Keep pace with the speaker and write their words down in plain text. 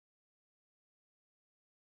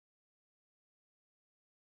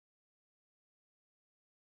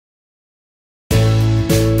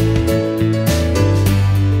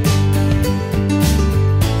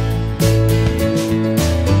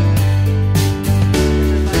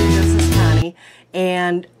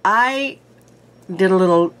and I did a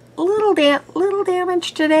little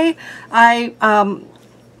damage today. As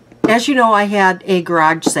you know, I had a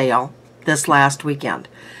garage sale this last weekend,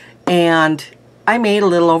 and I made a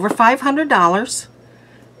little over $500,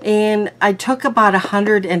 and I took about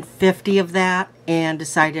 150 of that and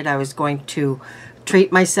decided I was going to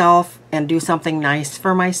treat myself and do something nice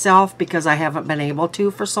for myself because I haven't been able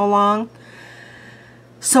to for so long.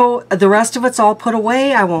 So the rest of it's all put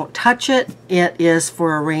away. I won't touch it. It is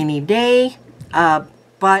for a rainy day.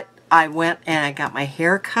 But I went and I got my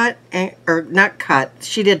hair cut, or not cut.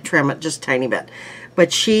 She did trim it just a tiny bit.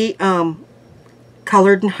 But she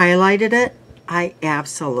colored and highlighted it. I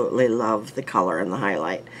absolutely love the color and the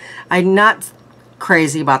highlight. I'm not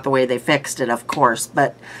crazy about the way they fixed it, of course,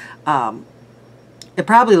 but it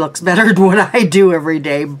probably looks better than what I do every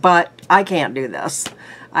day, but I can't do this.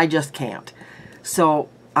 I just can't. So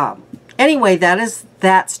anyway, that is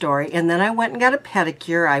that story. And then I went and got a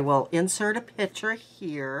pedicure. I will insert a picture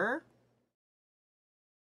here.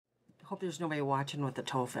 Hope there's nobody watching with the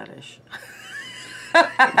toe fetish.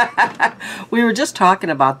 We were just talking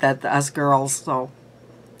about that, us girls, so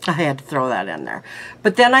I had to throw that in there.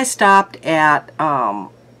 But then I stopped at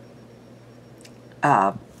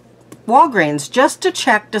Walgreens just to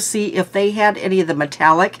check to see if they had any of the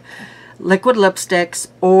metallic liquid lipsticks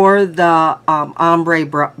or the ombre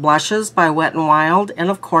blushes by Wet n Wild, and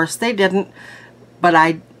of course they didn't, but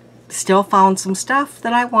I still found some stuff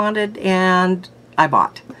that I wanted and I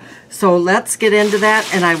bought. So let's get into that,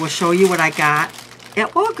 and I will show you what I got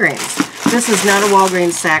at Walgreens. This is not a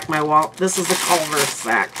Walgreens sack. This is a Culver's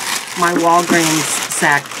sack. My Walgreens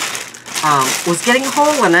sack was getting a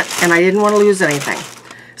hole in it, and I didn't want to lose anything.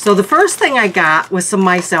 So the first thing I got was some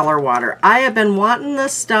micellar water. I have been wanting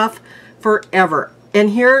this stuff forever.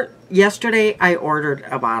 And here, yesterday, I ordered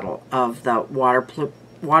a bottle of the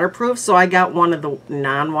waterproof, so I got one of the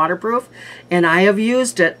non-waterproof, and I have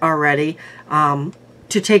used it already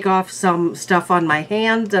to take off some stuff on my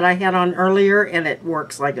hand that I had on earlier, and it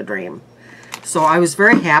works like a dream. So I was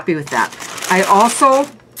very happy with that. I also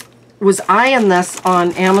was eyeing this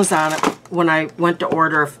on Amazon when I went to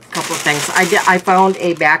order a couple of things. I found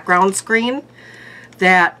a background screen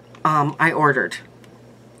that I ordered.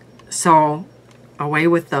 So away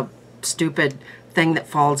with the stupid thing that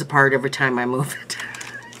falls apart every time I move it.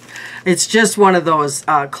 It's just one of those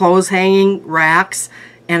clothes hanging racks,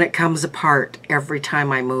 and it comes apart every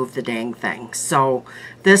time I move the dang thing. So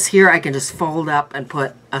this here I can just fold up and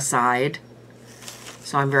put aside.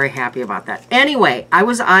 So I'm very happy about that. Anyway, I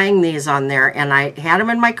was eyeing these on there, and I had them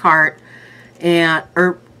in my cart, and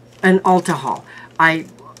an Ulta haul. I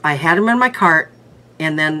had them in my cart,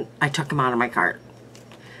 and then I took them out of my cart.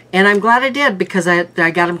 And I'm glad I did, because I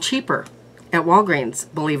got them cheaper at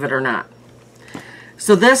Walgreens, believe it or not.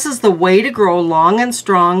 So this is the Way to Grow Long and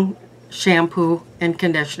Strong shampoo and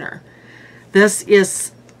conditioner. This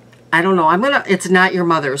is, I don't know, it's Not Your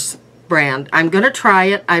Mother's brand. I'm going to try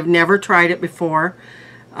it. I've never tried it before.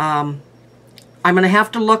 I'm going to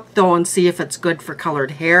have to look, though, and see if it's good for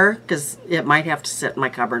colored hair, because it might have to sit in my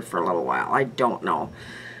cupboard for a little while. I don't know.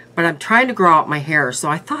 But I'm trying to grow out my hair, so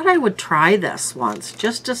I thought I would try this once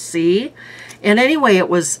just to see. And anyway, it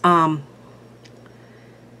was on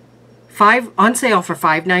sale for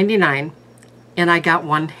 $5.99, and I got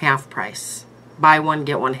one half price. Buy one,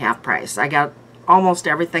 get one half price. I got almost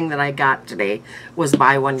everything that I got today was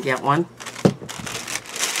buy one, get one.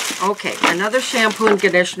 Okay, another shampoo and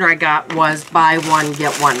conditioner I got was buy one,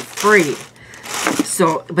 get one free.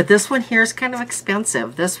 So, but this one here is kind of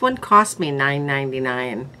expensive. This one cost me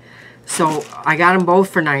 $9.99. So I got them both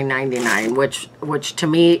for $9.99, which to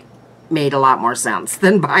me made a lot more sense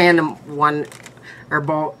than buying them one or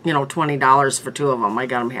both, you know, $20 for two of them. I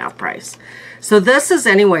got them half price. So this is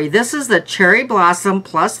the Cherry Blossom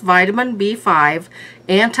Plus Vitamin B5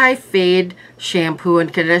 Anti-Fade Shampoo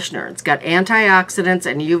and Conditioner. It's got antioxidants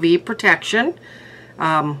and UV protection.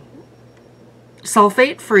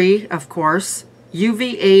 Sulfate-free, of course.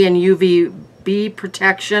 UVA and UVB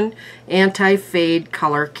protection. Anti-Fade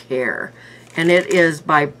Color Care. And it is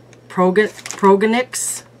by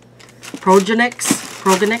Progenix.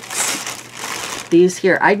 These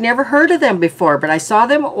here. I'd never heard of them before, but I saw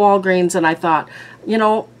them at Walgreens and I thought, you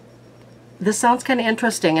know, this sounds kind of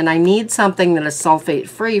interesting, and I need something that is sulfate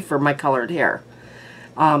free for my colored hair.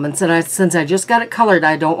 And since I just got it colored,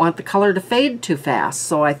 I don't want the color to fade too fast,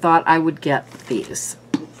 so I thought I would get these.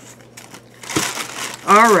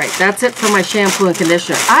 Alright, that's it for my shampoo and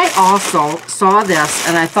conditioner. I also saw this,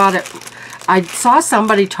 and I saw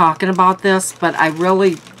somebody talking about this, but I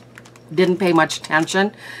really didn't pay much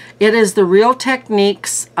attention. It is the Real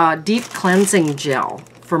Techniques Deep Cleansing Gel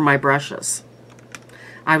for my brushes.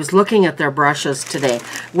 I was looking at their brushes today.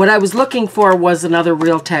 What I was looking for was another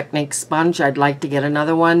Real Technique sponge. I'd like to get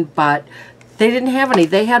another one, but they didn't have any.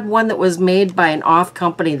 They had one that was made by an off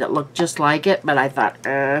company that looked just like it, but I thought,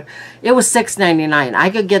 it was $6.99. I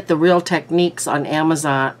could get the Real Techniques on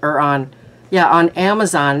Amazon, or on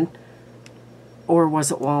Amazon, or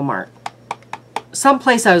was it Walmart?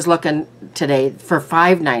 Someplace I was looking today for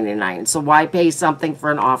 $5.99. So why pay something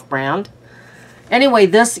for an off-brand? Anyway,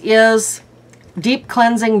 this is Deep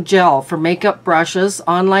Cleansing Gel for makeup brushes.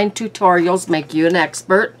 Online tutorials make you an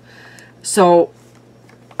expert. So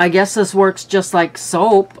I guess this works just like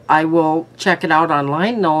soap. I will check it out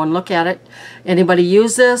online though and look at it. Anybody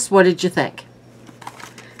use this? What did you think?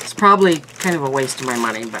 It's probably kind of a waste of my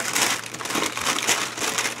money, but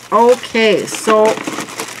okay. So,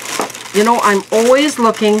 you know, I'm always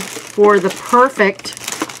looking for the perfect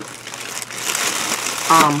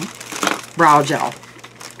brow gel.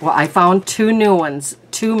 Well, I found two new ones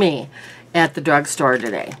to me at the drugstore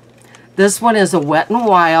today. This one is a Wet n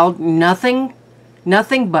Wild, nothing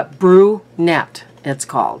but brunette, it's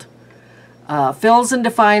called. Fills and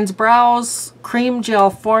defines brows, cream gel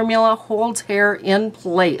formula, holds hair in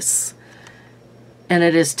place. And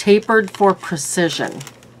it is tapered for precision.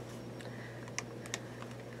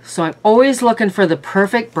 So I'm always looking for the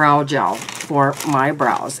perfect brow gel for my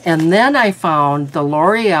brows. And then I found the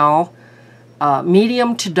L'Oreal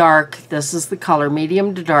medium to dark, this is the color,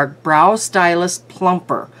 medium to dark, Brow Stylist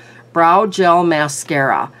Plumper Brow Gel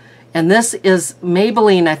Mascara. And this is,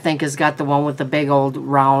 Maybelline, I think, has got the one with the big old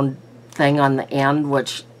round thing on the end,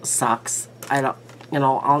 which sucks. I don't, you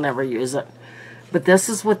know, I'll never use it. But this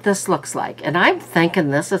is what this looks like. And I'm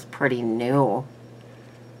thinking this is pretty new.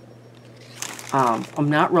 I'm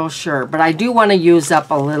not real sure, but I do want to use up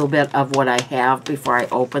a little bit of what I have before I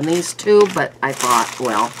open these two, but I thought,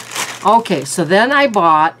 well, okay, so then I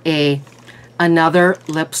bought another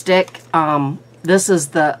lipstick. This is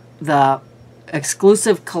the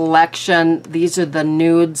exclusive collection. These are the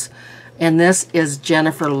nudes, and this is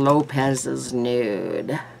Jennifer Lopez's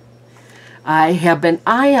nude. I have been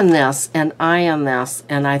eyeing this, and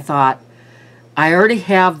I thought, I already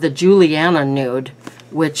have the Juliana nude,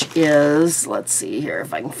 which is, let's see here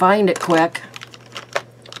if I can find it quick.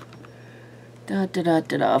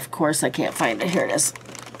 Of course I can't find it. Here it is.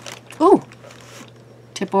 Ooh,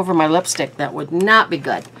 tip over my lipstick. That would not be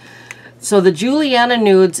good. So the Juliana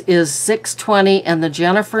nudes is $6.20 and the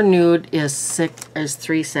Jennifer nude is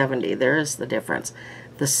 $3.70. There is the difference.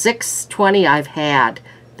 The $6.20 I've had.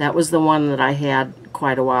 That was the one that I had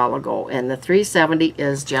quite a while ago, and the $3.70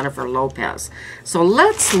 is Jennifer Lopez. So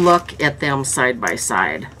let's look at them side by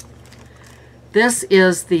side. This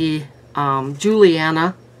is the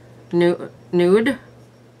Juliana nude.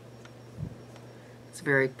 It's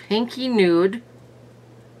very pinky nude.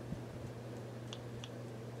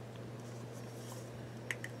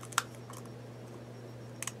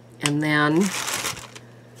 And then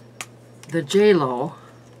the JLo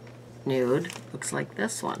nude looks like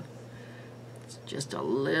this one. It's just a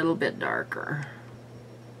little bit darker.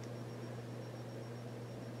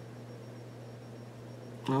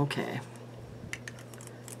 Okay.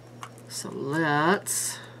 So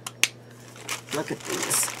let's look at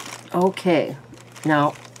these. Okay.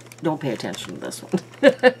 Now, don't pay attention to this one.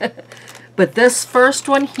 But this first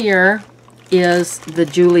one here is the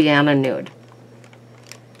Juliana nude.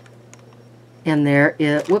 And there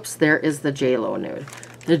is, whoops, there is the JLo nude.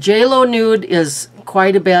 The JLo nude is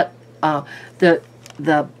quite a bit,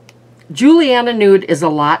 the Juliana nude is a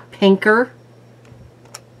lot pinker,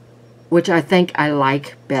 which I think I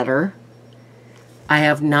like better. I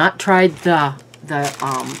have not tried the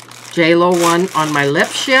JLo one on my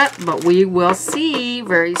lips yet, but we will see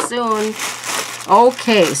very soon.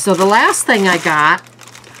 Okay, so the last thing I got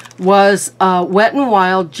was Wet n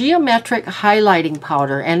Wild Geometric Highlighting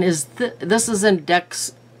Powder, and this is in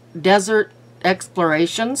Desert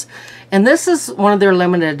Explorations, and this is one of their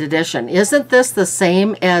limited edition. Isn't this the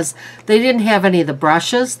same as, they didn't have any of the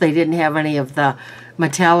brushes, they didn't have any of the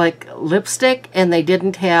metallic lipstick, and they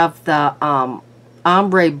didn't have the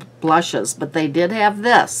ombre blushes, but they did have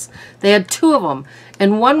this. They had two of them,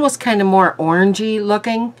 and one was kind of more orangey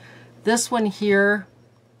looking. This one here,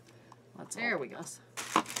 there we go.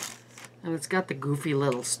 And it's got the goofy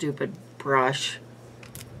little stupid brush.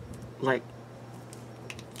 Like,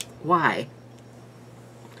 why?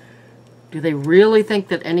 Do they really think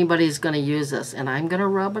that anybody's going to use this? And I'm going to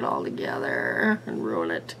rub it all together and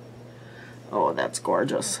ruin it. Oh, that's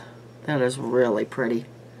gorgeous. That is really pretty.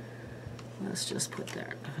 Let's just put that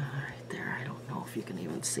right there. I don't know if you can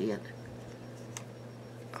even see it.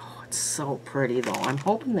 Oh, it's so pretty though. I'm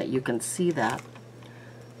hoping that you can see that.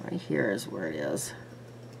 Right here is where it is.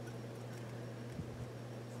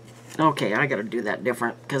 Okay, I gotta do that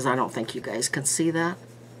different because I don't think you guys can see that.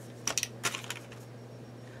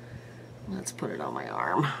 Let's put it on my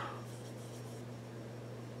arm.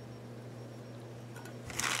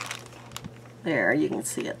 There, you can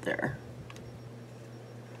see it there.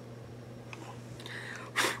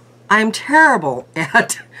 I'm terrible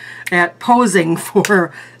at posing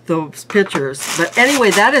for those pictures. But anyway,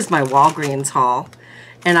 that is my Walgreens haul.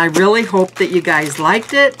 And I really hope that you guys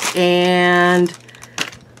liked it. And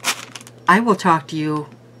I will talk to you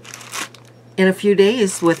in a few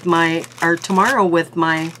days with my, or tomorrow with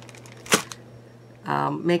my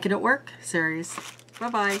Making It Work series.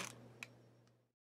 Bye-bye.